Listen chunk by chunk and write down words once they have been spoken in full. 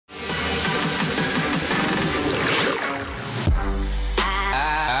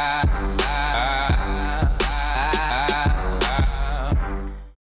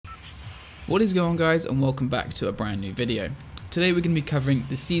What is going on, guys, and welcome back to a brand new video. Today we're going to be covering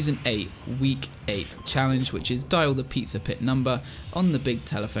the Season 8 Week 8 challenge, which is dial the pizza pit number on the big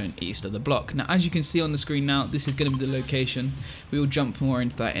telephone east of the block. Now, as you can see on the screen now, this is going to be the location. We will jump more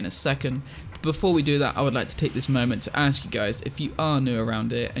into that in a second. But before we do that, I would like to take this moment to ask you guys, if you are new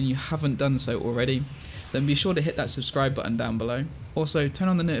around here and you haven't done so already, then be sure to hit that subscribe button down below. Also, turn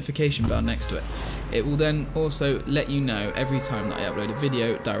on the notification bell next to it. It will then also let you know every time that I upload a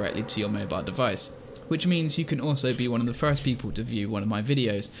video directly to your mobile device, which means you can also be one of the first people to view one of my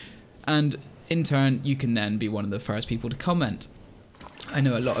videos, and in turn you can then be one of the first people to comment. I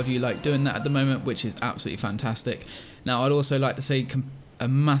know a lot of you like doing that at the moment, which is absolutely fantastic. Now, I'd also like to say a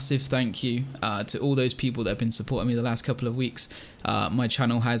massive thank you to all those people that have been supporting me the last couple of weeks. My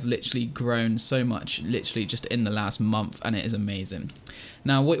channel has literally grown so much, literally just in the last month, and it is amazing.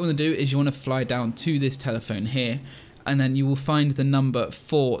 Now, what you want to do is you want to fly down to this telephone here, and then you will find the number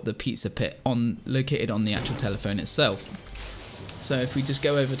for the pizza pit located on the actual telephone itself. So if we just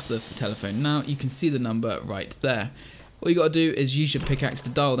go over to the telephone now, you can see the number right there. All you got to do is use your pickaxe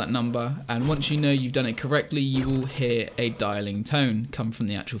to dial that number, and once you know you've done it correctly, you will hear a dialing tone come from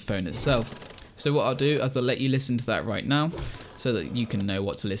the actual phone itself. So what I'll do is I'll let you listen to that right now, so that you can know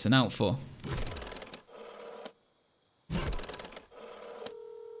what to listen out for.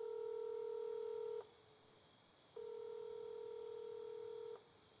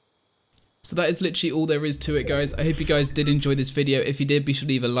 So that is literally all there is to it, guys. I hope you guys did enjoy this video. If you did, be sure to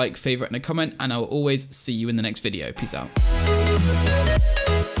leave a like, favorite, and a comment, and I will always see you in the next video. Peace out.